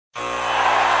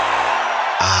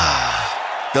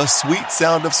The sweet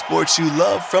sound of sports you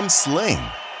love from Sling.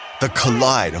 The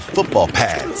collide of football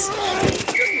pads.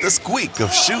 The squeak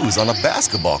of shoes on a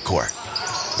basketball court.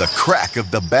 The crack of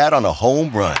the bat on a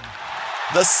home run.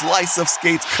 The slice of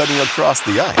skates cutting across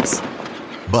the ice.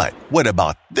 But what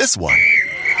about this one?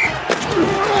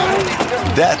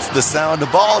 That's the sound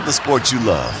of all the sports you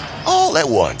love, all at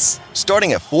once.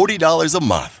 Starting at $40 a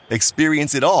month.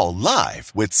 Experience it all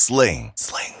live with Sling.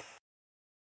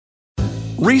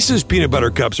 Reese's Peanut Butter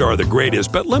Cups are the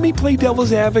greatest, but let me play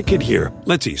devil's advocate here.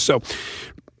 Let's see. So,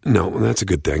 no, that's a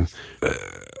good thing.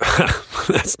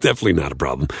 That's definitely not a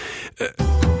problem.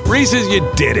 Reese's, you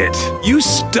did it. You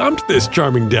stumped this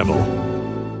charming devil.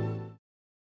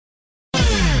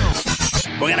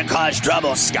 We're going to cause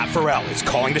trouble. Scott Farrell is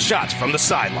calling the shots from the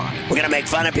sideline. We're going to make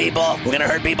fun of people. We're going to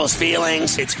hurt people's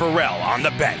feelings. It's Farrell on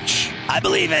the bench. I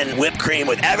believe in whipped cream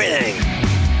with everything.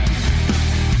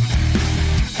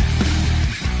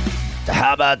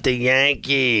 How about the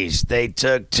Yankees? They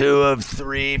took 2 of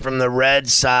 3 from the Red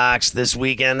Sox this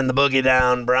weekend in the Boogie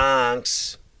Down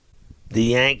Bronx. The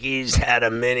Yankees had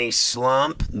a mini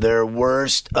slump, their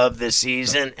worst of the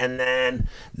season, and then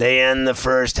they end the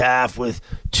first half with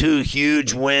 2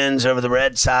 huge wins over the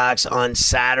Red Sox on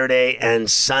Saturday and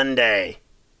Sunday.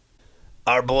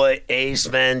 Our boy Ace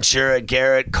Ventura,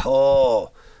 Garrett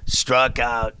Cole, struck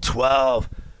out 12.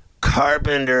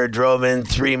 Carpenter drove in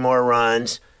 3 more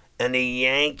runs. And the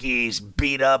Yankees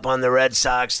beat up on the Red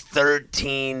Sox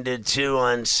 13-2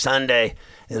 on Sunday.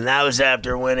 And that was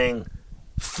after winning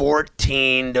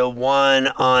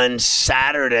 14-1 on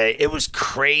Saturday. It was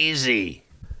crazy.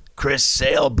 Chris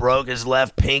Sale broke his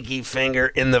left pinky finger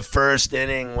in the first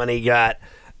inning when he got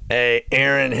a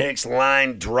Aaron Hicks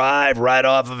line drive right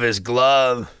off of his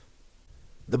glove.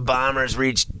 The Bombers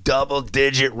reached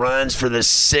double-digit runs for the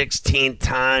 16th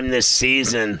time this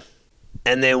season.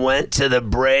 And they went to the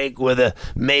break with a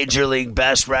major league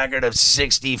best record of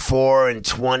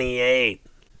 64-28.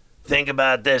 Think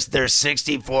about this. Their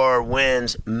 64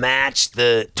 wins matched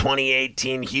the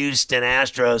 2018 Houston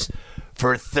Astros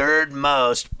for third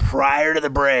most prior to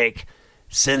the break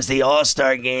since the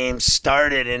All-Star Game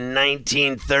started in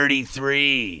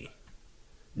 1933.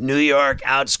 New York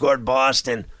outscored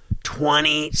Boston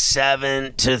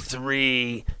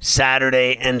 27-3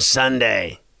 Saturday and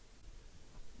Sunday.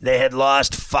 They had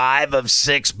lost 5 of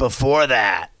 6 before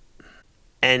that,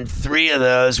 and 3 of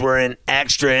those were in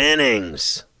extra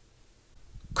innings.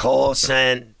 Cole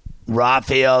sent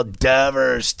Rafael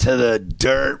Devers to the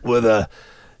dirt with a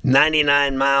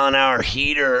 99-mile-an-hour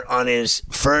heater on his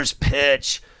first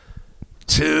pitch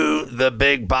to the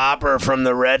Big Bopper from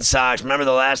the Red Sox. Remember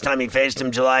the last time he faced him,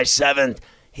 July 7th,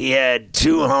 he had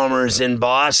 2 homers in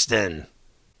Boston.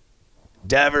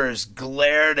 Devers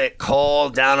glared at Cole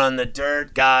down on the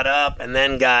dirt, got up, and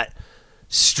then got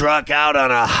struck out on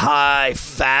a high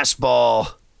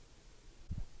fastball.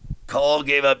 Cole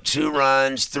gave up 2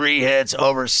 runs, 3 hits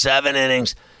over 7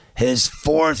 innings, his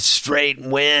 4th straight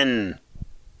win.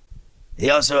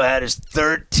 He also had his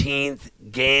 13th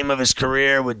game of his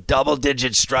career with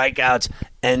double-digit strikeouts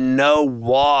and no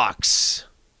walks.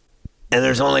 And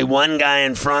there's only one guy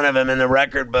in front of him in the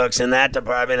record books in that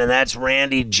department, and that's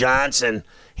Randy Johnson.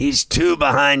 He's 2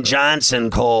 behind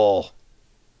Johnson, Cole.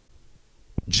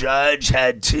 Judge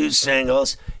had 2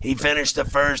 singles. He finished the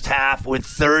first half with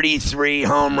 33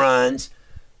 home runs,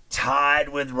 tied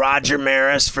with Roger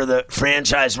Maris for the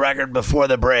franchise record before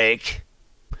the break.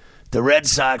 The Red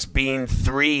Sox being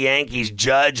 3 Yankees,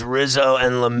 Judge, Rizzo,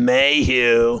 and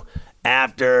LeMahieu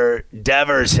after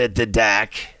Devers hit the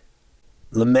deck.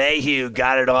 LeMahieu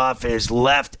got it off his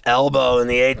left elbow in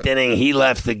the 8th inning. He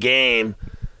left the game,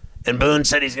 and Boone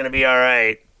said he's going to be all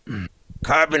right.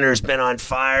 Carpenter's been on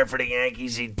fire for the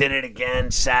Yankees. He did it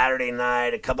again Saturday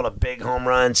night, a couple of big home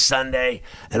runs. Sunday,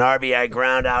 an RBI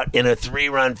ground out in a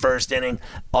 3-run first inning.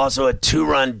 Also a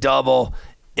 2-run double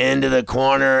into the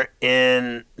corner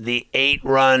in the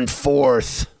 8-run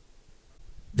 4th.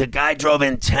 The guy drove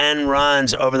in 10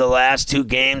 runs over the last 2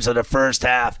 games of the first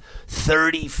half,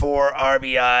 34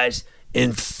 RBIs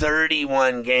in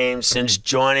 31 games since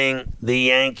joining the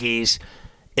Yankees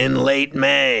in late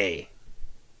May.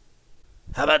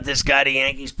 How about this guy the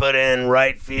Yankees put in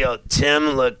right field, Tim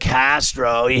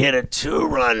LeCastro? He hit a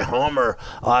 2-run homer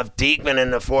off Diekman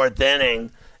in the 4th inning,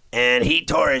 and he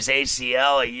tore his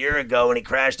ACL a year ago when he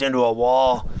crashed into a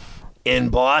wall in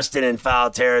Boston in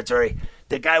foul territory.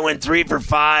 The guy went 3 for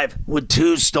 5 with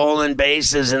 2 stolen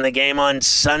bases in the game on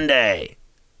Sunday.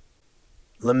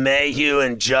 LeMahieu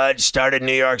and Judge started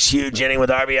New York's huge inning with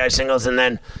RBI singles and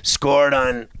then scored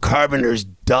on Carpenter's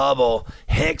double.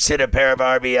 Hicks hit a pair of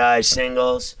RBI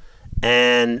singles,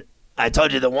 and I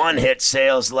told you the one hit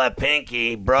Sale's left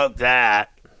pinky, broke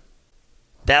that.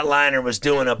 That liner was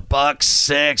doing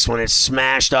 $1.06 when it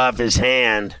smashed off his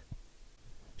hand.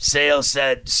 Sale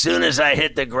said, soon as I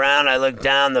hit the ground, I looked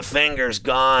down, the finger's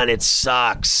gone. It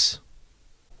sucks.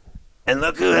 And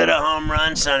look who hit a home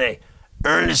run Sunday.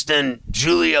 Erneston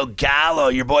Julio Gallo,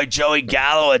 your boy Joey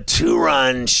Gallo, a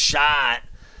 2-run shot.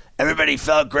 Everybody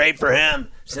felt great for him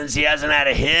since he hasn't had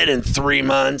a hit in 3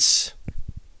 months.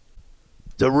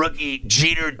 The rookie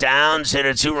Jeter Downs hit a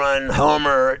 2-run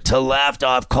homer to left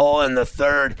off Cole in the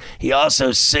third. He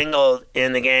also singled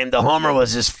in the game. The homer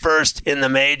was his first in the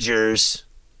majors.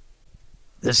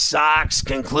 The Sox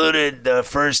concluded the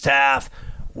first half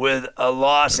with a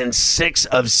loss in 6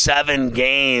 of 7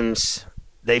 games.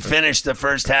 They finished the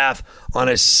first half on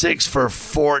a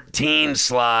 6-for-14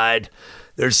 slide.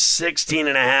 They're 16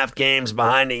 and a half games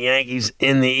behind the Yankees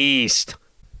in the East.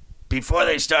 Before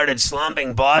they started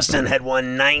slumping, Boston had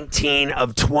won 19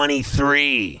 of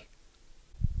 23.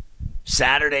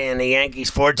 Saturday in the Yankees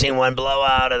 14-1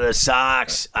 blowout of the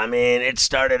Sox. I mean, it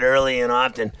started early and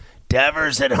often.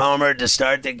 Devers had homered to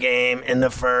start the game in the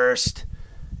first.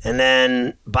 And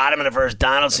then bottom of the first,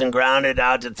 Donaldson grounded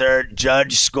out to third.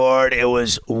 Judge scored. It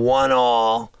was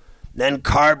 1-1. Then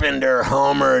Carpenter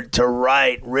homered to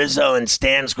right. Rizzo and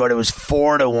Stanton scored. It was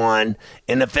 4-1.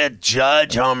 In the fifth,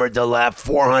 Judge homered to left,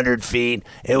 400 feet.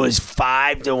 It was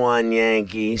 5-1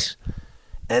 Yankees.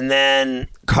 And then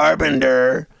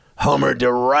Carpenter homered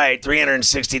to right,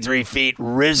 363 feet.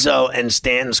 Rizzo and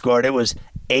Stanton scored. It was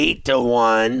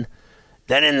 8-1.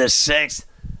 Then in the sixth,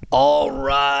 all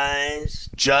rise.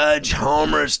 Judge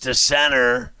homers to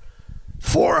center.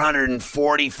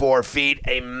 444 feet,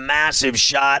 a massive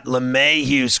shot.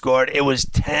 LeMahieu scored. It was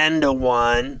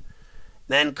 10-1.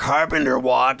 Then Carpenter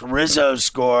walked. Rizzo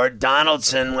scored.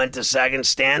 Donaldson went to second.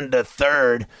 Stanton to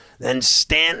third. Then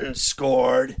Stanton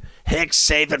scored. Hicks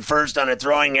safe at first on a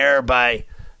throwing error by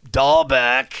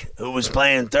Dahlbeck, who was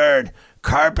playing third.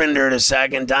 Carpenter to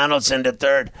second. Donaldson to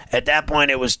third. At that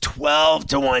point, it was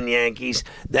 12-1 Yankees.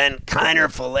 Then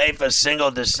Kiner-Falefa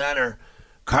singled to center.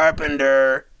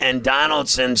 Carpenter and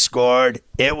Donaldson scored.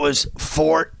 It was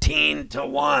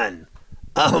 14-1.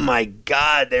 Oh, my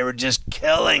God. They were just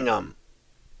killing them.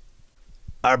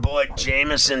 Our boy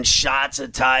Jameson Shots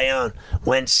at Tyone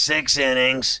went 6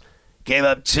 innings, gave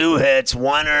up 2 hits,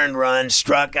 1 earned run,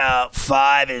 struck out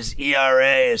 5. His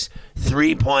ERA is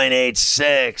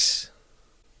 3.86.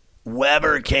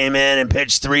 Weber came in and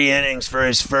pitched 3 innings for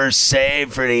his first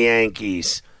save for the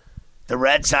Yankees. The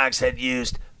Red Sox had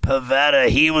used Pivetta.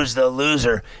 He was the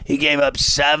loser. He gave up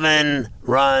 7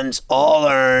 runs, all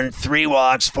earned, 3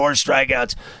 walks, 4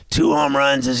 strikeouts, 2 home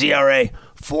runs. His ERA,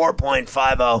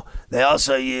 4.50. They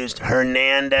also used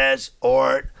Hernandez,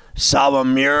 Ort,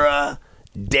 Sawamura,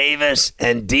 Davis,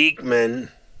 and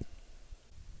Diekman.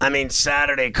 I mean,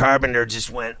 Saturday, Carpenter just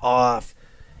went off.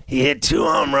 He hit 2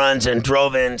 home runs and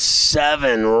drove in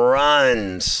 7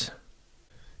 runs.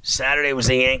 Saturday was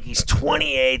the Yankees'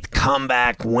 28th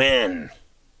comeback win.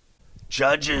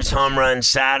 Judge's home run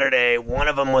Saturday, one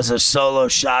of them was a solo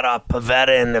shot off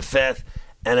Pivetta in the 5th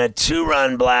and a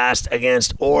 2-run blast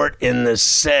against Ort in the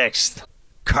 6th.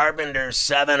 Carpenter's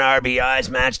 7 RBIs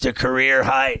matched a career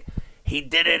height. He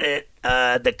did it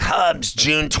at the Cubs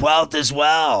June 12th as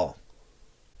well.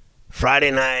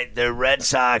 Friday night, the Red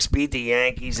Sox beat the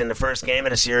Yankees in the first game of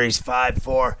the series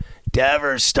 5-4.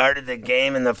 Devers started the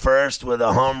game in the first with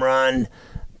a home run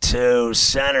to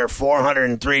center,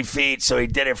 403 feet. So he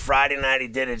did it Friday night, he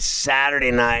did it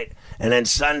Saturday night, and then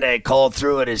Sunday, Cole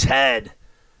threw at his head.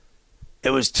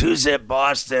 It was 2-zip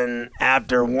Boston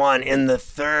after 1. In the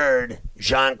third,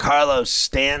 Giancarlo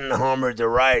Stanton homered to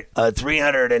right, a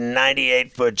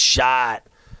 398-foot shot.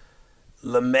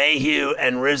 LeMahieu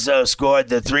and Rizzo scored.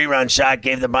 The 3-run shot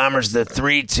gave the Bombers the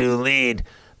 3-2 lead,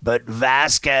 but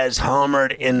Vasquez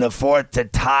homered in the 4th to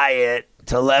tie it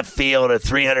to left field, a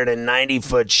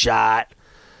 390-foot shot.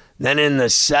 Then in the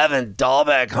 7th,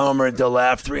 Dahlbeck homered to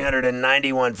left,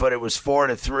 391-foot. It was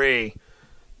 4-3.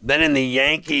 Then in the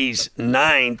Yankees'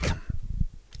 9th,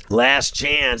 last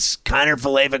chance,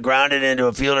 Kiner-Falefa grounded into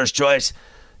a fielder's choice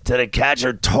to the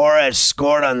catcher. Torres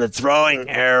scored on the throwing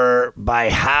error by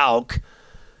Houck.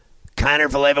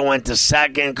 Kiner-Falefa went to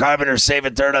second. Carpenter saved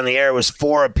at third on the air. It was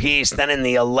 4 apiece. Then in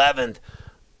the 11th,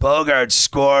 Bogart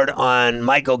scored on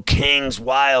Michael King's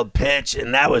wild pitch,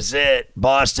 and that was it.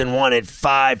 Boston won it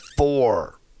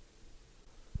 5-4.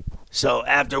 So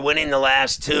after winning the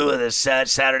last 2 of the set,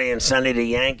 Saturday and Sunday, the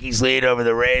Yankees lead over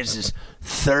the Rays is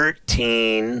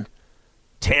 13.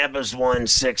 Tampa's won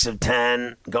 6 of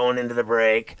 10 going into the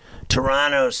break.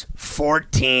 Toronto's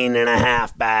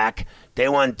 14.5 back. They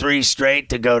won 3 straight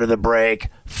to go to the break.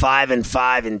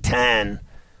 5-5 and 10.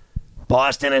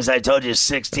 Boston, as I told you,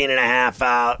 16.5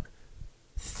 out.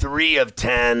 3 of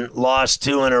 10, lost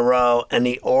 2 in a row. And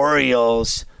the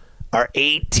Orioles are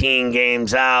 18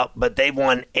 games out, but they've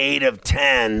won 8 of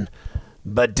 10,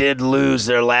 but did lose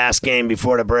their last game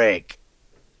before the break.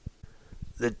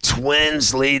 The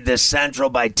Twins lead the Central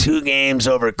by 2 games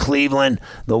over Cleveland.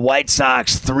 The White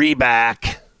Sox 3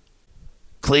 back.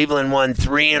 Cleveland won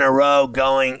 3 in a row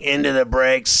going into the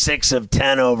break, 6 of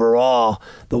 10 overall.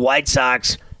 The White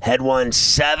Sox had won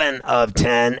 7 of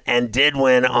 10 and did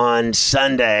win on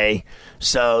Sunday.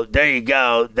 So there you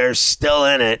go. They're still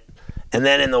in it. And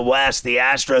then in the West, the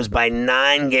Astros by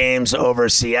 9 games over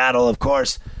Seattle. Of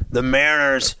course, the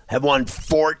Mariners have won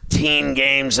 14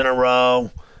 games in a row.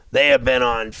 They have been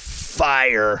on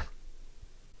fire.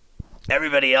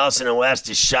 Everybody else in the West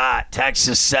is shot.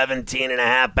 Texas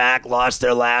 17.5 back, lost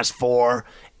their last 4.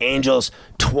 Angels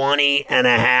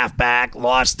 20.5 back,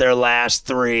 lost their last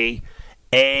 3.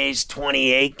 A's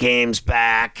 28 games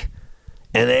back,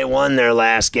 and they won their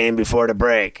last game before the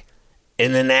break.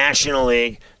 In the National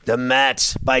League, the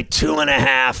Mets by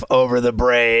 2.5 over the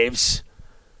Braves.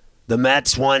 The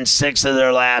Mets won 6 of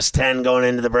their last 10 going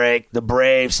into the break. The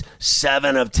Braves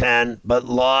 7 of 10, but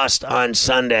lost on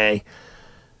Sunday.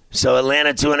 So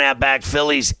Atlanta 2.5 back,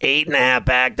 Phillies 8.5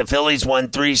 back. The Phillies won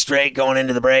 3 straight going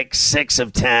into the break, 6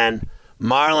 of 10.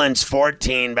 Marlins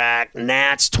 14 back,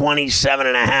 Nats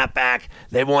 27.5 back.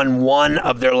 They've won 1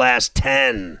 of their last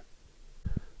 10.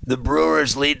 The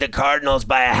Brewers lead the Cardinals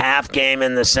by a half game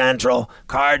in the Central.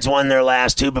 Cards won their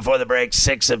last 2 before the break,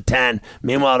 6 of 10.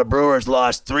 Meanwhile, the Brewers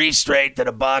lost 3 straight to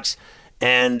the Bucks,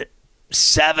 and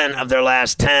 7 of their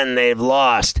last 10 they've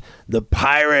lost. The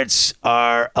Pirates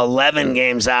are 11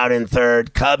 games out in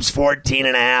third. Cubs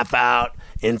 14.5 out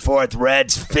in fourth.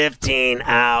 Reds 15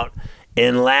 out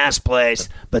in last place,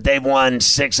 but they've won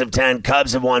 6 of 10.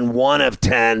 Cubs have won 1 of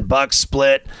 10. Bucks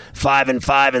split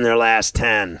 5-5 in their last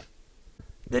 10.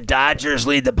 The Dodgers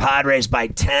lead the Padres by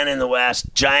 10 in the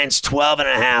West. Giants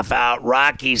 12.5 out.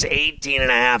 Rockies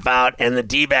 18.5 out. And the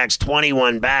D-backs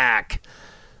 21 back.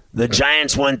 The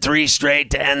Giants won 3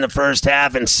 straight to end the first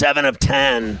half and 7 of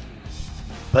 10.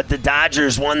 But the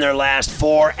Dodgers won their last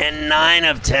 4 and 9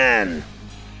 of 10.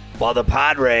 While the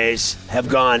Padres have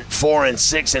gone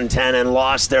 4-6-10 and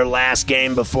lost their last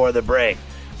game before the break.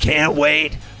 Can't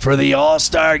wait for the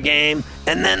All-Star game.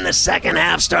 And then the second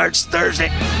half starts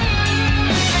Thursday.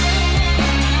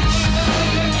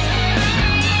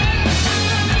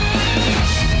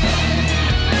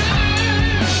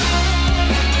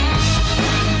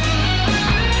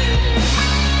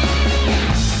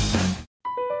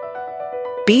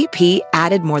 BP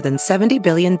added more than $70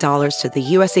 billion to the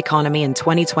U.S. economy in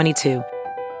 2022.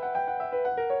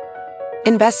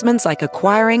 Investments like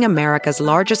acquiring America's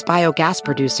largest biogas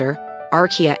producer,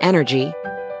 Archaea Energy,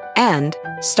 and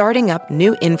starting up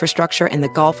new infrastructure in the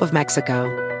Gulf of Mexico.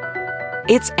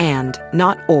 It's and,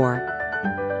 not or.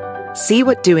 See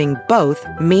what doing both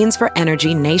means for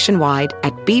energy nationwide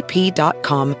at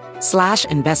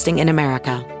bp.com/investing in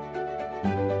America.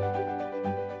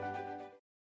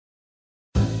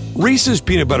 Reese's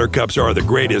Peanut Butter Cups are the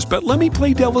greatest, but let me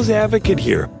play devil's advocate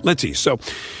here. Let's see. So,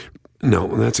 no,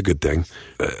 that's a good thing.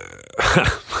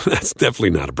 That's definitely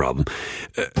not a problem.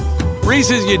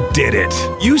 Reese's, you did it.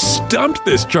 You stumped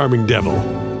this charming devil.